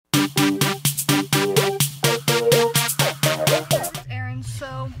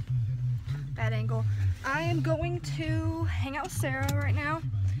out with Sarah right now.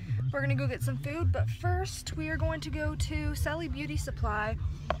 We're gonna go get some food, but first we are going to go to Sally Beauty Supply.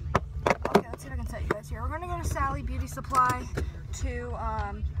 Okay, let's see if I can set you guys here. We're gonna go to Sally Beauty Supply to,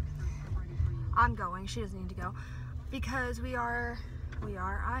 I'm going, she doesn't need to go, because we are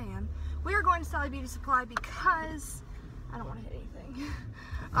going to Sally Beauty Supply because I don't want to hit anything.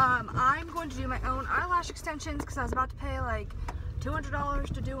 I'm going to do my own eyelash extensions because I was about to pay like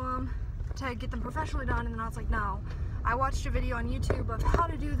 $200 to do them, to get them professionally done, and then I was like, no. I watched a video on YouTube of how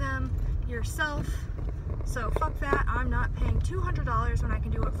to do them yourself, so fuck that. I'm not paying $200 when I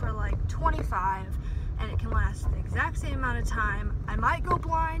can do it for like $25, and it can last the exact same amount of time. I might go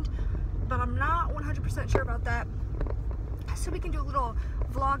blind, but I'm not 100% sure about that. So we can do a little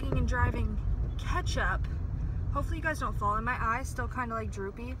vlogging and driving catch up. Hopefully you guys don't fall in. My eye's still kind of like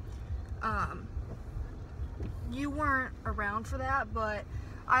droopy. You weren't around for that, but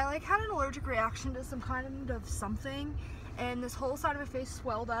I like had an allergic reaction to some kind of something, and this whole side of my face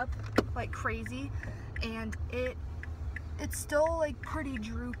swelled up like crazy, and it's still like pretty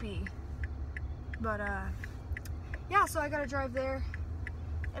droopy. But yeah, so I gotta drive there.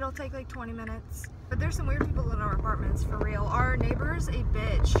 It'll take like 20 minutes. But there's some weird people in our apartments, for real. Our neighbor's a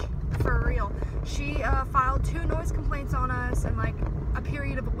bitch, for real. She filed 2 noise complaints on us in like a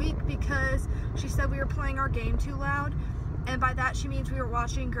period of a week because she said we were playing our game too loud, and by that she means we were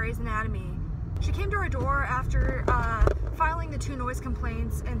watching Grey's Anatomy. She came to our door after filing the 2 noise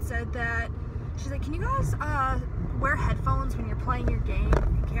complaints and said that, she's like, can you guys wear headphones when you're playing your game?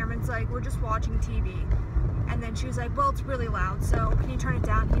 And Cameron's like, we're just watching TV. And then she was like, well, it's really loud, so can you turn it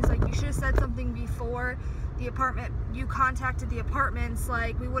down? He's like, you should have said something before the apartment, you contacted the apartments,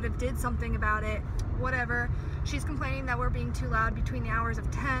 like we would have did something about it, whatever. She's complaining that we're being too loud between the hours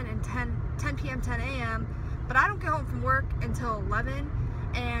of 10 and 10 p.m., 10 a.m., but I don't get home from work until 11,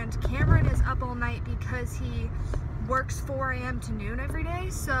 and Cameron is up all night because he works 4 a.m. to noon every day,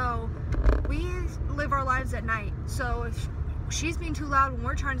 so we live our lives at night. So if she's being too loud when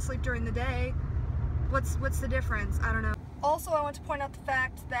we're trying to sleep during the day, what's the difference? I don't know. Also, I want to point out the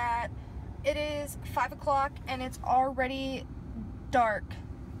fact that it is 5 o'clock and it's already dark.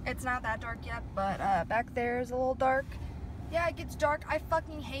 It's not that dark yet, but back there is a little dark. Yeah, it gets dark. I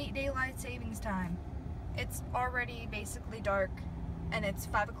fucking hate daylight savings time. It's already basically dark, and it's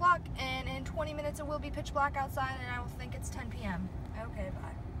 5 o'clock, and in 20 minutes it will be pitch black outside, and I will think it's 10 p.m. Okay,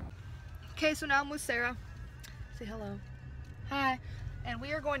 bye. Okay, so now I'm with Sarah. Say hello. Hi. And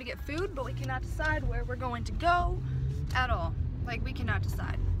we are going to get food, but we cannot decide where we're going to go at all. Like, we cannot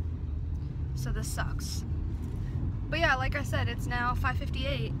decide. So this sucks. But yeah, like I said, it's now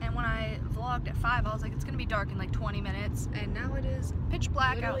 5:58, and when I vlogged at 5, I was like, it's gonna be dark in like 20 minutes, and now it is pitch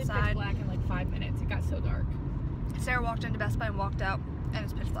black literally outside. Pitch black in like 5 minutes. It got so dark. Sarah walked into Best Buy and walked out, and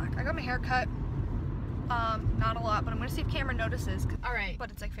it's pitch black. I got my hair cut. Not a lot, but I'm gonna see if Cameron notices. All right. But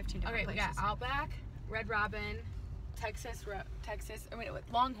it's like 15 different places. We got Outback, Red Robin,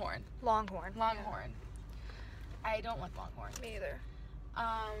 Longhorn. Longhorn. Yeah. I don't like Longhorn. Me either.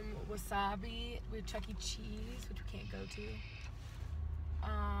 Wasabi. We have Chuck E. Cheese, which we can't go to.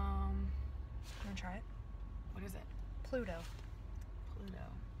 Wanna try it? What is it? Pluto. Pluto.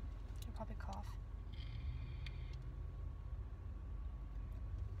 You'll probably cough.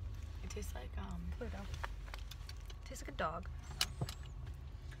 It tastes like Pluto. Tastes like a dog.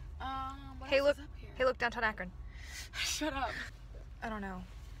 What Hey, else look. is up here? Hey, look, downtown Akron. Shut up. I don't know.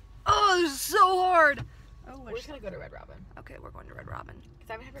 Oh, this is so hard. Oh, We're just gonna go to Red Robin. Okay, we're going to Red Robin. Because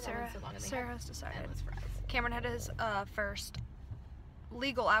I haven't had Red Robin in so long. And Sarah's decided. Endless fries. Cameron had his first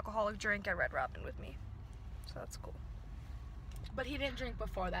legal alcoholic drink at Red Robin with me, so that's cool. But he didn't drink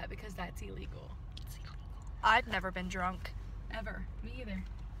before that because that's illegal. It's illegal. I've never been drunk. Ever. Me either.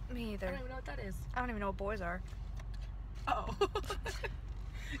 Me either. I don't even know what that is. I don't even know what boys are. Oh.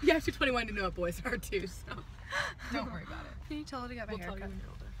 You have to be 21 to know what boys are too, so don't worry about it. Can you tell her to get my hair Tell you cut? when you're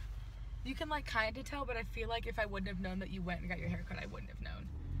older. You can like kind of tell, but I feel like if I wouldn't have known that you went and got your hair cut, I wouldn't have known.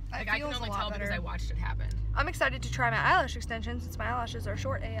 Like I can only tell because I watched it happen. I'm excited to try my eyelash extensions since my eyelashes are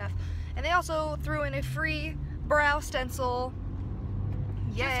short AF. And they also threw in a free brow stencil.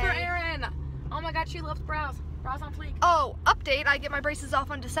 Yay. Just for AhhErin. Oh my god, she loves brows. Brows on fleek. Oh, update, I get my braces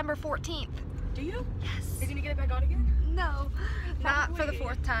off on December 14th. Do you? Yes. You're gonna get it back on again? No, not for the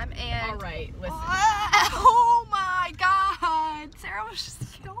 4th time. And alright, listen. Oh my god. Sarah was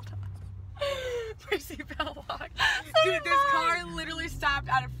just killed us. Percy fell lock. Dude, this car literally stopped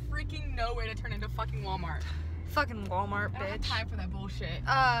out of freaking nowhere to turn into fucking Walmart. Fucking Walmart, I don't have bitch. time for that bullshit.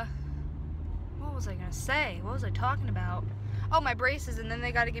 What was I gonna say? What was I talking about? Oh, my braces, and then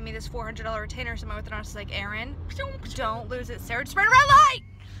they gotta give me this $400 retainer, so my orthodontist is like, AhhErin, don't lose it. Sarah, just ran a red light!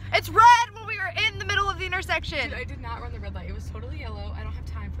 It's red when we were in the middle of the intersection. Dude, I did not run the red light. It was totally yellow. I don't have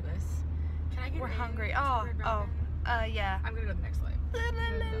time for this. Can I get We're hungry. Oh, yeah. I'm gonna go to the next light.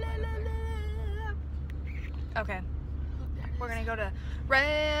 Okay. We're gonna go to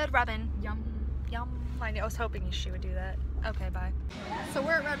Red Robin. Yum. Yum. I was hoping she would do that. Okay, bye. So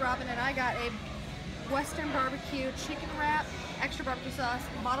we're at Red Robin and I got a Western barbecue chicken wrap, extra barbecue sauce,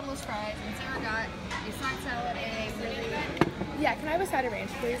 bottomless fries, and Sarah got a side salad and a really... Yeah, can I have a side of ranch,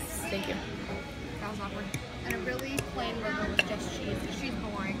 please? Thank you. That was awkward. And a really plain burger with just cheese, because she's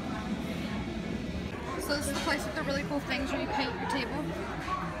boring. So this is the place with the really cool things where you paint your table.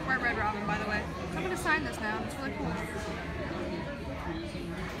 We're at Red Robin, by the way. So I'm going to sign this now. It's really cool.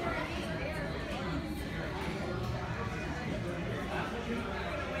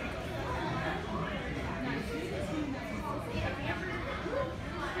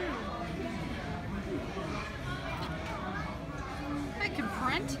 I can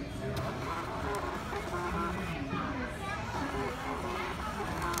print.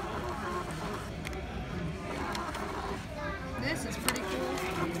 This is pretty cool.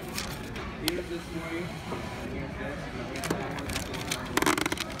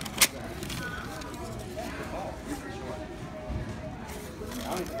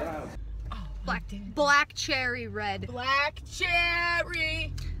 Black cherry red. Black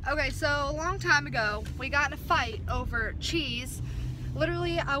cherry. Okay, so a long time ago, we got in a fight over cheese.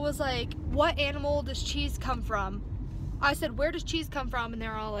 Literally, I was like, what animal does cheese come from? I said, where does cheese come from? And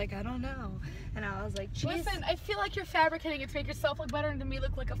they're all like, I don't know. And I was like, cheese? Listen, I feel like you're fabricating it to make yourself look better and to me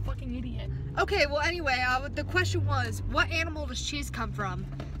look like a fucking idiot. Okay, well anyway, the question was, what animal does cheese come from?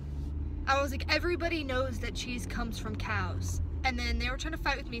 I was like, everybody knows that cheese comes from cows. And then they were trying to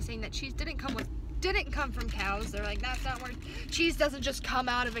fight with me saying that cheese didn't come from cows. They're like, that's not where cheese doesn't just come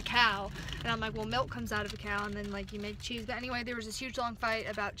out of a cow. And I'm like, well, milk comes out of a cow and then like you make cheese. But anyway, there was this huge long fight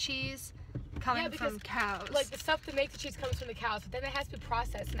about cheese coming from cows. Like the stuff that makes the cheese comes from the cows, but then it has to be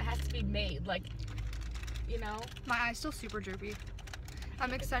processed and it has to be made. Like, you know? My eye's still super droopy.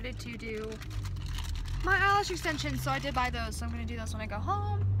 I'm excited to do my eyelash extensions, so I did buy those. So I'm gonna do those when I go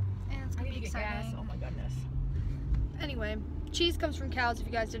home. And it's gonna be exciting. Oh my goodness. Anyway, cheese comes from cows if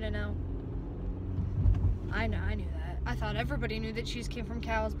you guys didn't know. I knew that. I thought everybody knew that cheese came from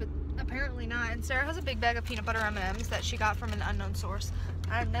cows, but apparently not. And Sarah has a big bag of peanut butter M&Ms that she got from an unknown source.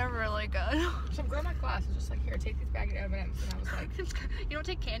 I'm never really good. Some girl in my class was just like, here, take this bag of M&Ms. And I was like, you don't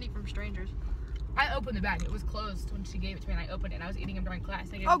take candy from strangers. I opened the bag. It was closed when she gave it to me, and I opened it, and I was eating them during class.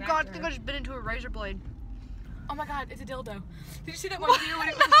 Oh God, I think I just bit into a razor blade. Oh my God, it's a dildo. Did you see that one video when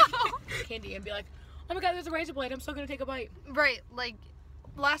it was candy and be like, oh my God, there's a razor blade. I'm still gonna take a bite. Right, like,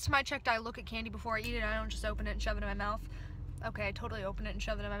 last time I checked, I look at candy before I eat it. I don't just open it and shove it in my mouth. Okay, I totally open it and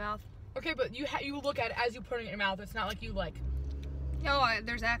shove it in my mouth. Okay, but you look at it as you put it in your mouth. It's not like you like... No,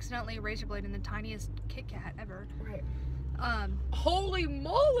 there's accidentally a razor blade in the tiniest Kit Kat ever. Right. Holy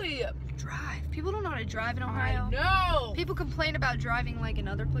moly! Drive. People don't know how to drive in Ohio. No. People complain about driving like in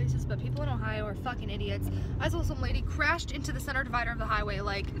other places, but people in Ohio are fucking idiots. I saw some lady crashed into the center divider of the highway,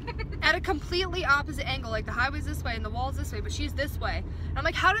 like at a completely opposite angle. Like the highway's this way and the wall's this way, but she's this way. And I'm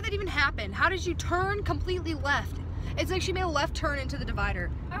like, how did that even happen? How did you turn completely left? It's like she made a left turn into the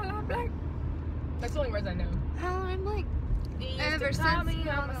divider. I'm black. That's the only words I know. I'm like, ever since I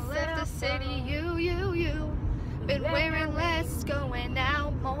left the city, you. Been wearing less, going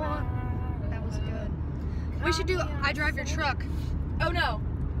out more. That was good. We should do I Drive Your Truck. Oh no.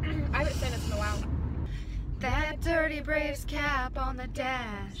 I haven't seen this in a while. That dirty Braves cap on the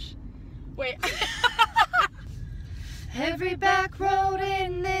dash. Wait. Every back road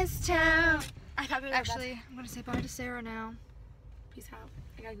in this town. Actually, I'm gonna say bye to Sarah now. Peace out.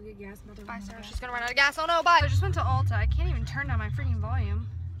 I gotta go get gas. Bye, Sarah. She's gonna run out of gas. Oh no, bye. I just went to Ulta. I can't even turn down my freaking volume.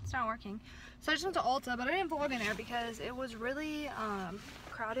 It's not working. So I just went to Ulta, but I didn't vlog in there because it was really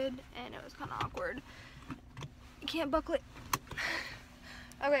crowded and it was kind of awkward. You can't buckle it.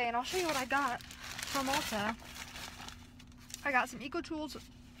 Okay, and I'll show you what I got from Ulta. I got some Eco Tools,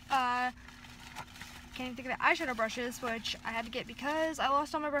 can't even think of the eyeshadow brushes, which I had to get because I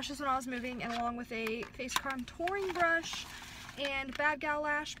lost all my brushes when I was moving, and along with a face contouring brush and Bad Gal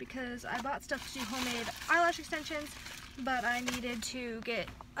Lash because I bought stuff to do homemade eyelash extensions, but I needed to get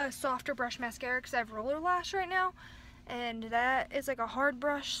a softer brush mascara because I have roller lash right now, and that is like a hard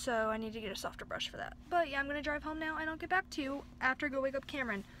brush, so I need to get a softer brush for that. But yeah, I'm gonna drive home now and I'll get back to you after I go wake up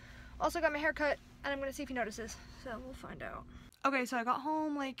Cameron. Also got my hair cut and I'm gonna see if he notices, so we'll find out. Okay, so I got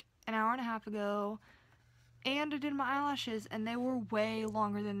home like an hour and a half ago and I did my eyelashes and they were way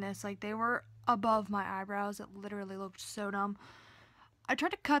longer than this. Like they were above my eyebrows. It literally looked so dumb. I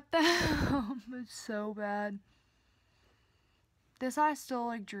tried to cut them. It's so bad. this eye's still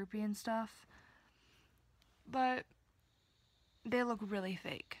like droopy and stuff, but they look really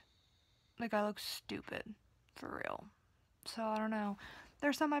fake. Like I look stupid, for real. So I don't know.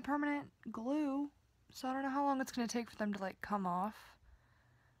 They're semi-permanent glue, so I don't know how long it's gonna take for them to like come off.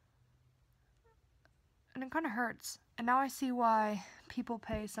 And it kind of hurts. And now I see why people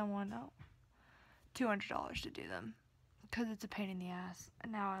pay someone $200 to do them, because it's a pain in the ass.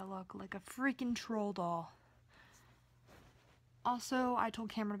 And now I look like a freaking troll doll. Also, I told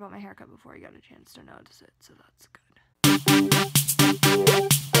Cameron about my haircut before he got a chance to notice it, so that's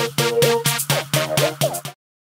good.